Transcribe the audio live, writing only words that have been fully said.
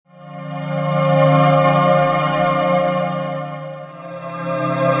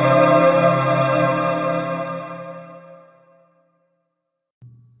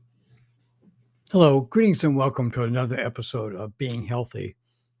Hello, greetings and welcome to another episode of Being Healthy,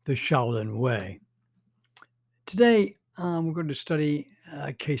 the Shaolin Way. Today, we're going to study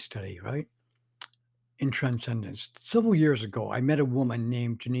a case study, right, in transcendence. Several years ago, I met a woman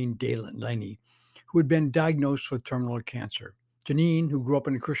named Janine Delaney who had been diagnosed with terminal cancer. Janine, who grew up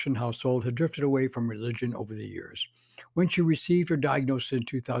in a Christian household, had drifted away from religion over the years. When she received her diagnosis in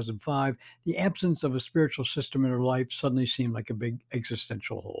 2005, the absence of a spiritual system in her life suddenly seemed like a big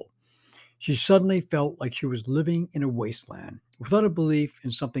existential hole. She suddenly felt like she was living in a wasteland without a belief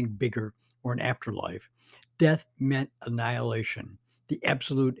in something bigger or an afterlife. Death meant annihilation, the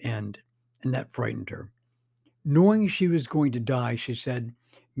absolute end, and that frightened her. Knowing she was going to die, she said,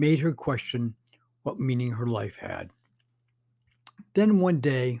 made her question what meaning her life had. Then one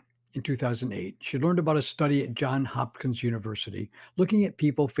day in 2008, she learned about a study at Johns Hopkins University looking at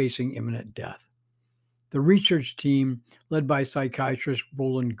people facing imminent death. The research team, led by psychiatrist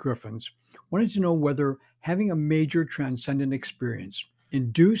Roland Griffiths, wanted to know whether having a major transcendent experience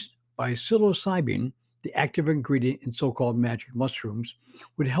induced by psilocybin, the active ingredient in so called magic mushrooms,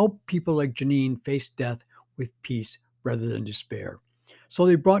 would help people like Janine face death with peace rather than despair. So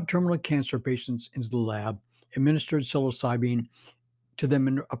they brought terminal cancer patients into the lab, administered psilocybin to them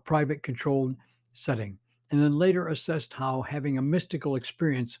in a private controlled setting, and then later assessed how having a mystical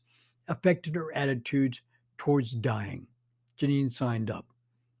experience affected her attitudes towards dying. Janine signed up.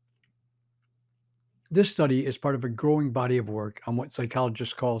 This study is part of a growing body of work on what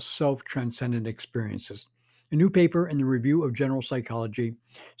psychologists call self transcendent experiences. A new paper in the Review of General Psychology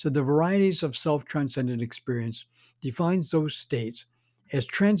said the varieties of self transcendent experience defines those states as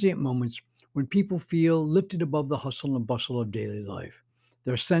transient moments when people feel lifted above the hustle and bustle of daily life.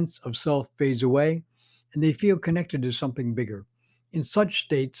 Their sense of self fades away and they feel connected to something bigger. In such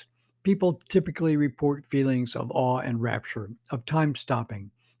states, people typically report feelings of awe and rapture, of time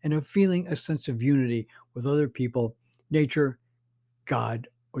stopping, and of feeling a sense of unity with other people, nature, God,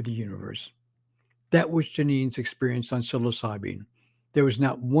 or the universe. That was Janine's experience on psilocybin. There was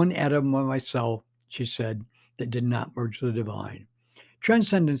not one atom of myself, she said, that did not merge with the divine.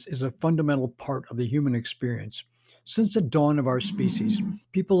 Transcendence is a fundamental part of the human experience. Since the dawn of our species,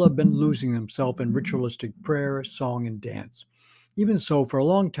 people have been losing themselves in ritualistic prayer, song, and dance. Even so, for a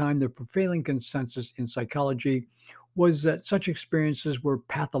long time, the prevailing consensus in psychology was that such experiences were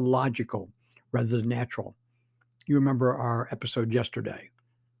pathological rather than natural. You remember our episode yesterday.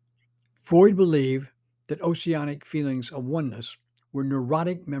 Freud believed that oceanic feelings of oneness were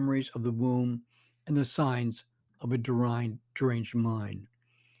neurotic memories of the womb and the signs of a deranged mind.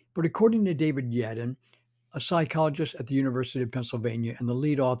 But according to David Yadin, a psychologist at the University of Pennsylvania and the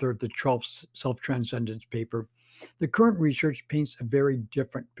lead author of the 12th Self Transcendence paper, the current research paints a very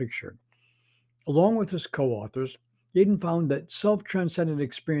different picture. Along with his co authors, Yadin found that self transcendent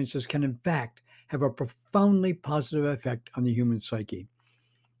experiences can, in fact, have a profoundly positive effect on the human psyche.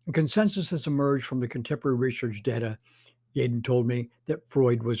 A consensus has emerged from the contemporary research data, Yadin told me, that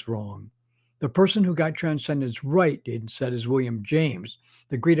Freud was wrong. The person who got transcendence right, Yadin said, is William James,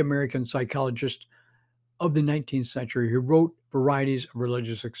 the great American psychologist of the 19th century who wrote varieties of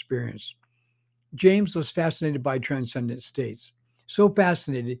religious experience. James was fascinated by transcendent states. So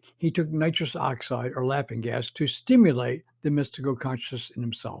fascinated, he took nitrous oxide or laughing gas to stimulate the mystical consciousness in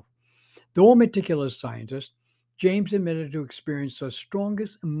himself. Though a meticulous scientist, James admitted to experience the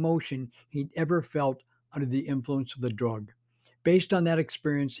strongest emotion he'd ever felt under the influence of the drug. Based on that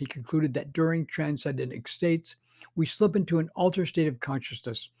experience, he concluded that during transcendent states, we slip into an altered state of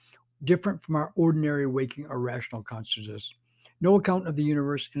consciousness, different from our ordinary waking or rational consciousness. No account of the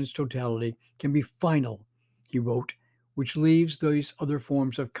universe in its totality can be final, he wrote, which leaves these other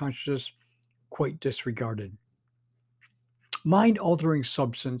forms of consciousness quite disregarded. Mind altering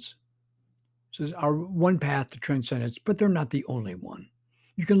substance says are one path to transcendence, but they're not the only one.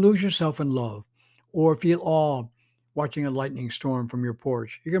 You can lose yourself in love or feel awe watching a lightning storm from your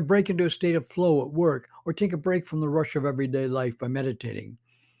porch. You can break into a state of flow at work or take a break from the rush of everyday life by meditating.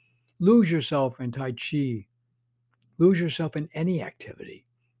 Lose yourself in Tai Chi. Lose yourself in any activity.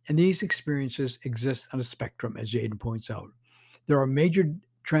 And these experiences exist on a spectrum, as Jaden points out. There are major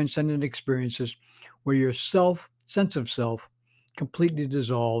transcendent experiences where your sense of self, completely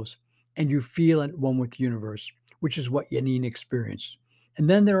dissolves and you feel at one with the universe, which is what Yanin experienced. And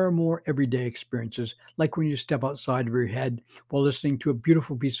then there are more everyday experiences, like when you step outside of your head while listening to a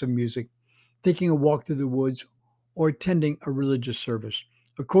beautiful piece of music, taking a walk through the woods, or attending a religious service.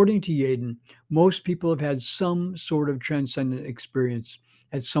 According to Yaden, most people have had some sort of transcendent experience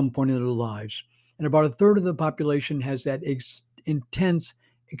at some point in their lives, and about a third of the population has had intense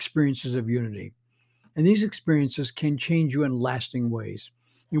experiences of unity. And these experiences can change you in lasting ways.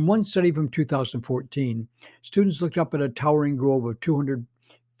 In one study from 2014, students looked up at a towering grove of 200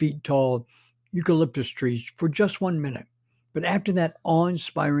 feet tall eucalyptus trees for just 1 minute. But after that awe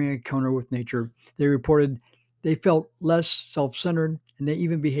inspiring encounter with nature, they reported they felt less self centered and they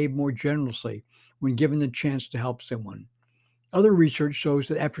even behaved more generously when given the chance to help someone. Other research shows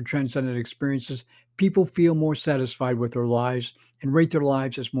that after transcendent experiences, people feel more satisfied with their lives and rate their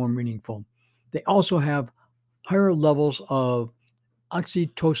lives as more meaningful. They also have higher levels of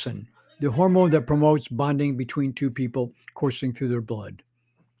oxytocin, the hormone that promotes bonding between two people coursing through their blood.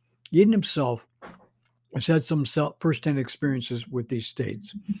 Eden himself has had some firsthand experiences with these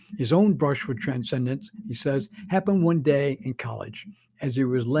states. His own brush with transcendence, he says, happened one day in college as he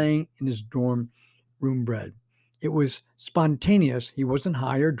was laying in his dorm room bed. It was spontaneous. He wasn't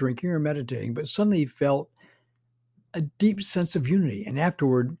high or drinking or meditating, but suddenly he felt a deep sense of unity. And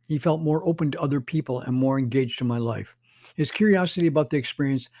afterward, he felt more open to other people and more engaged in my life. His curiosity about the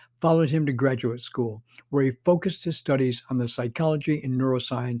experience followed him to graduate school, where he focused his studies on the psychology and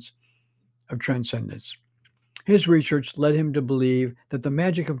neuroscience of transcendence. His research led him to believe that the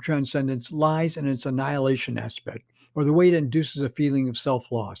magic of transcendence lies in its annihilation aspect, or the way it induces a feeling of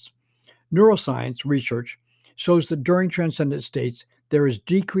self loss. Neuroscience research shows that during transcendent states, there is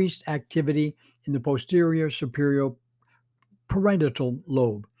decreased activity in the posterior superior parietal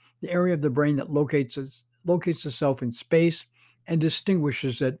lobe, the area of the brain that locates itself in space and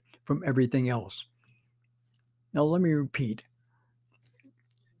distinguishes it from everything else. Now, let me repeat.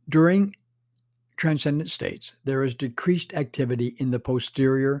 During transcendent states, there is decreased activity in the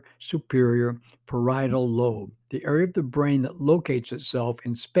posterior superior parietal lobe, the area of the brain that locates itself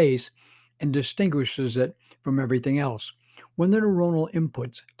in space and distinguishes it from everything else. When the neuronal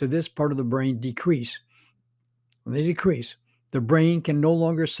inputs to this part of the brain decrease, when they decrease, the brain can no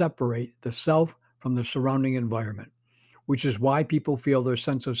longer separate the self from the surrounding environment, which is why people feel their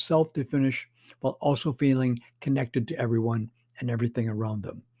sense of self diminished while also feeling connected to everyone and everything around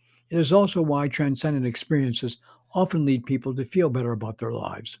them. It is also why transcendent experiences often lead people to feel better about their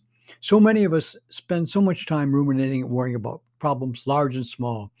lives. So many of us spend so much time ruminating and worrying about problems large and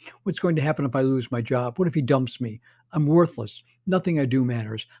small. What's going to happen if I lose my job? What if he dumps me? I'm worthless. Nothing I do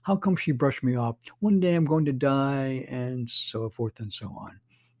matters. How come she brushed me off? One day I'm going to die, and so forth and so on.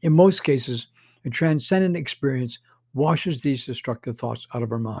 In most cases, a transcendent experience washes these destructive thoughts out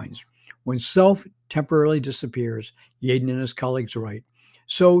of our minds. When self temporarily disappears, Yaden and his colleagues write,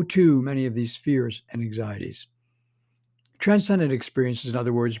 so too many of these fears and anxieties. Transcendent experiences, in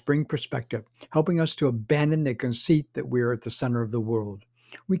other words, bring perspective, helping us to abandon the conceit that we are at the center of the world.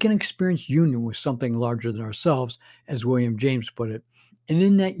 We can experience union with something larger than ourselves, as William James put it, and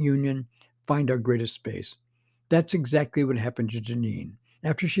in that union, find our greatest space. That's exactly what happened to Janine.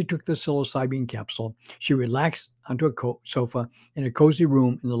 After she took the psilocybin capsule, she relaxed onto a sofa in a cozy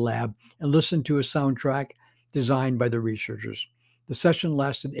room in the lab and listened to a soundtrack designed by the researchers. The session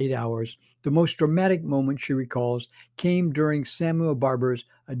lasted 8 hours. The most dramatic moment she recalls came during Samuel Barber's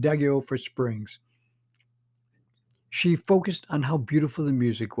Adagio for Springs. She focused on how beautiful the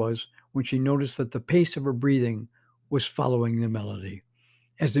music was when she noticed that the pace of her breathing was following the melody.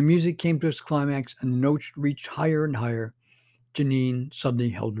 As the music came to its climax and the notes reached higher and higher, Janine suddenly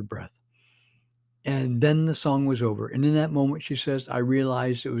held her breath. And then the song was over. And in that moment, she says, I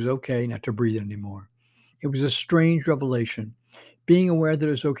realized it was okay not to breathe anymore. It was a strange revelation. Being aware that it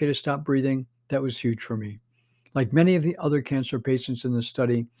was okay to stop breathing, that was huge for me. Like many of the other cancer patients in the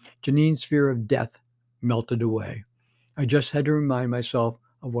study, Janine's fear of death melted away. I just had to remind myself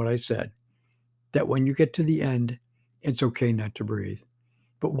of what I said, that when you get to the end, it's okay not to breathe.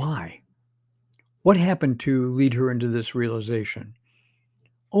 But why? What happened to lead her into this realization?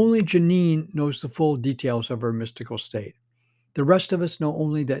 Only Janine knows the full details of her mystical state. The rest of us know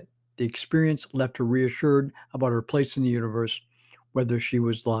only that the experience left her reassured about her place in the universe, whether she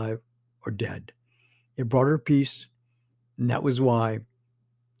was alive or dead. It brought her peace, and that was why,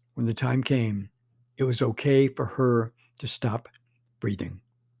 when the time came, it was okay for her to stop breathing.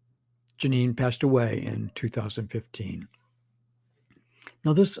 Janine passed away in 2015.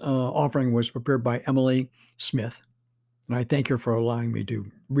 Now, this offering was prepared by Emily Smith, and I thank her for allowing me to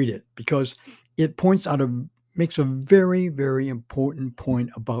read it because it makes a very, very important point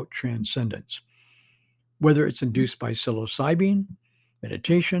about transcendence. Whether it's induced by psilocybin,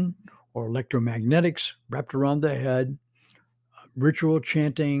 meditation, or electromagnetics wrapped around the head, ritual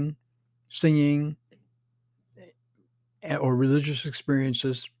chanting, singing, or religious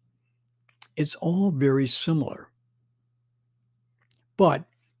experiences, it's all very similar. But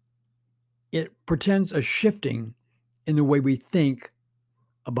it pretends a shifting in the way we think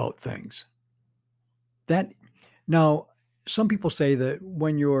about things. That now, some people say that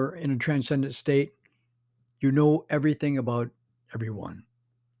when you're in a transcendent state, you know everything about everyone.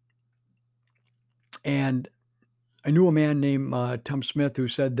 And I knew a man named Tom Smith who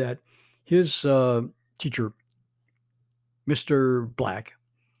said that his teacher, Mr. Black,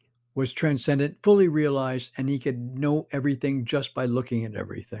 was transcendent, fully realized, and he could know everything just by looking at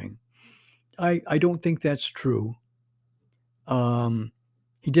everything. I don't think that's true. Um,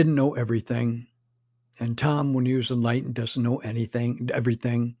 he didn't know everything. And Tom, when he was enlightened, doesn't know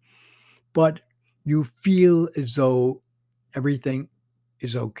everything. But you feel as though everything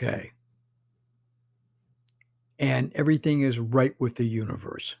is okay and everything is right with the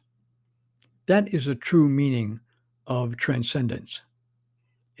universe. That is a true meaning of transcendence.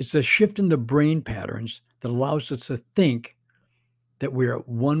 It's a shift in the brain patterns that allows us to think that we are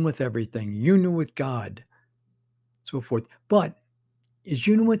one with everything, union with God, so forth. But is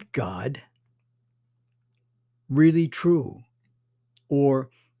union with God really true? Or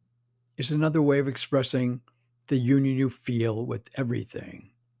is another way of expressing the union you feel with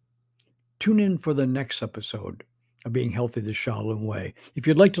everything? Tune in for the next episode of Being Healthy the Shaolin Way. If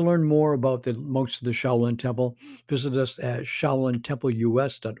you'd like to learn more about the monks of the Shaolin Temple, visit us at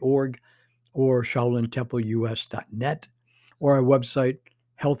shaolintempleus.org or shaolintempleus.net or our website,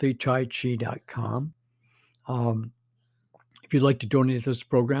 healthytaichi.com. If you'd like to donate to this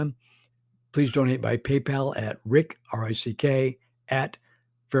program, please donate by PayPal at Rick, R-I-C-K, at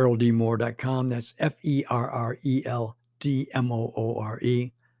ferreldmoore.com. That's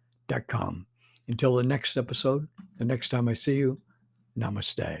FERRELDMOORE.com. Until the next episode, the next time I see you,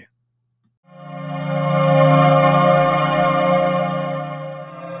 namaste.